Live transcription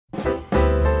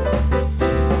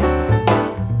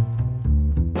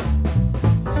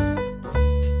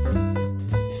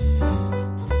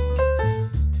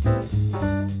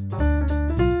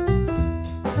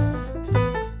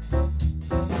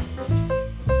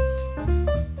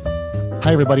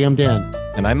Hi, everybody. I'm Dan.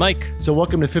 And I'm Mike. So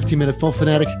welcome to 15-Minute Film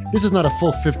Fanatic. This is not a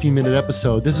full 15-minute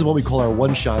episode. This is what we call our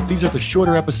one-shots. These are the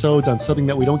shorter episodes on something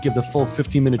that we don't give the full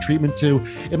 15-minute treatment to.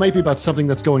 It might be about something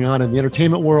that's going on in the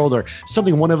entertainment world or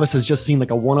something one of us has just seen, like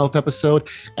a one-off episode.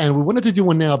 And we wanted to do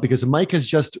one now because Mike has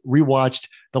just rewatched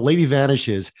The Lady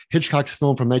Vanishes, Hitchcock's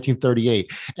film from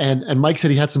 1938. And Mike said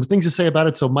he had some things to say about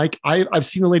it. So Mike, I've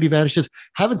seen The Lady Vanishes,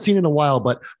 haven't seen it in a while,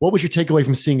 but what was your takeaway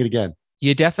from seeing it again?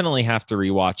 You definitely have to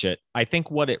rewatch it. I think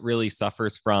what it really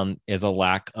suffers from is a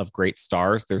lack of great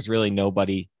stars. There's really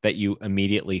nobody that you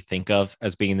immediately think of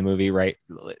as being in the movie, right?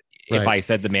 If I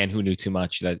said The Man Who Knew Too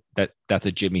Much, that's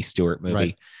a Jimmy Stewart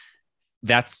movie.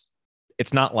 Right.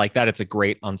 It's not like that. It's a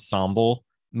great ensemble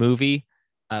movie,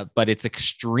 but it's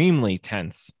extremely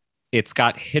tense. It's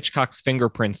got Hitchcock's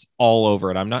fingerprints all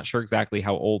over it. I'm not sure exactly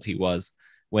how old he was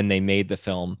when they made the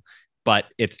film, but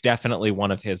it's definitely one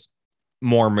of his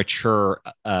more mature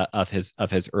of his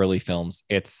early films.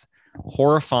 It's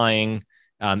horrifying.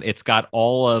 It's got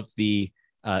all of the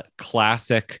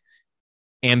classic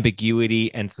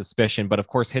ambiguity and suspicion, but of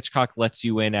course Hitchcock lets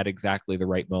you in at exactly the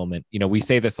right moment. You know, we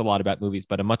say this a lot about movies,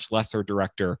 but a much lesser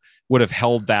director would have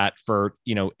held that for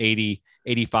 80,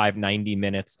 85, 90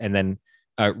 minutes and then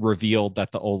revealed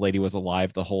that the old lady was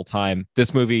alive the whole time.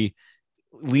 This movie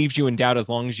leaves you in doubt as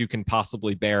long as you can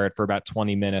possibly bear it for about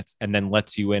 20 minutes and then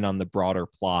lets you in on the broader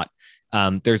plot.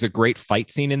 There's a great fight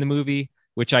scene in the movie,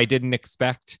 which I didn't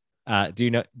expect. Do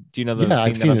you know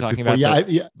the scene that I'm talking about?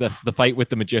 The fight with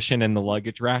the magician and the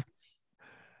luggage rack.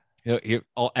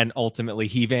 And ultimately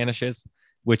he vanishes,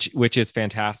 which is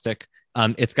fantastic.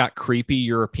 It's got creepy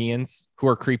Europeans who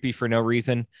are creepy for no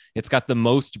reason. It's got the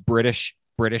most British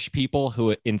people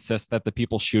who insist that the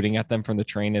people shooting at them from the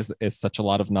train is such a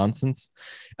lot of nonsense.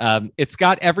 It's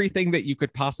got everything that you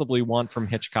could possibly want from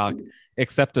Hitchcock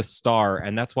except a star.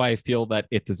 And that's why I feel that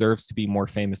it deserves to be more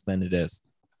famous than it is.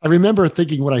 I remember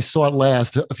thinking when I saw it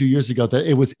last a few years ago that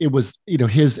it was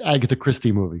his Agatha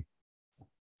Christie movie.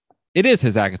 It is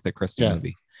his Agatha Christie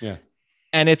movie. Yeah.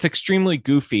 And it's extremely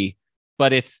goofy,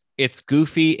 but it's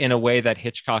goofy in a way that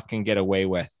Hitchcock can get away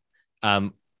with.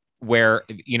 Where,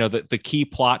 the key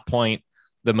plot point,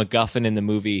 the MacGuffin in the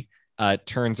movie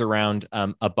turns around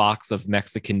a box of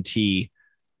Mexican tea,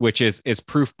 which is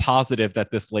proof positive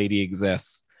that this lady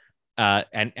exists.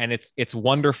 And it's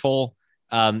wonderful.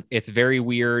 It's very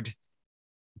weird,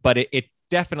 but it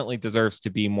definitely deserves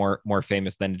to be more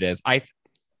famous than it is.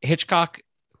 Hitchcock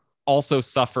also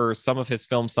some of his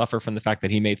films suffer from the fact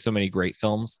that he made so many great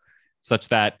films, such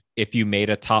that if you made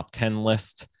a top 10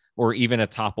 list, or even a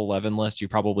top 11 list, you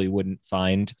probably wouldn't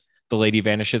find The Lady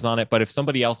Vanishes on it. But if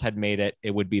somebody else had made it,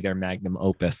 it would be their magnum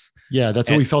opus. Yeah,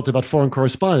 that's what we felt about Foreign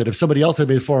Correspondent. If somebody else had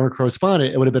made Foreign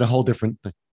Correspondent, it would have been a whole different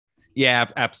thing. Yeah,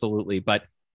 absolutely. But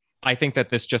I think that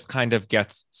this just kind of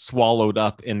gets swallowed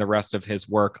up in the rest of his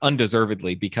work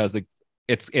undeservedly, because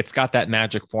it's got that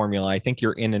magic formula. I think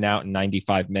you're in and out in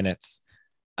 95 minutes.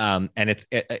 And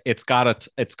it's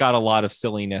got a lot of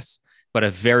silliness, but a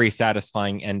very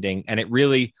satisfying ending. And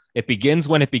it begins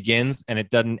when it begins and it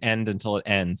doesn't end until it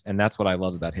ends. And that's what I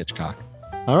love about Hitchcock.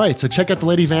 All right. So check out The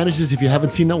Lady Vanishes if you haven't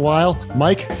seen it in a while.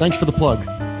 Mike, thanks for the plug.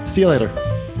 See you later.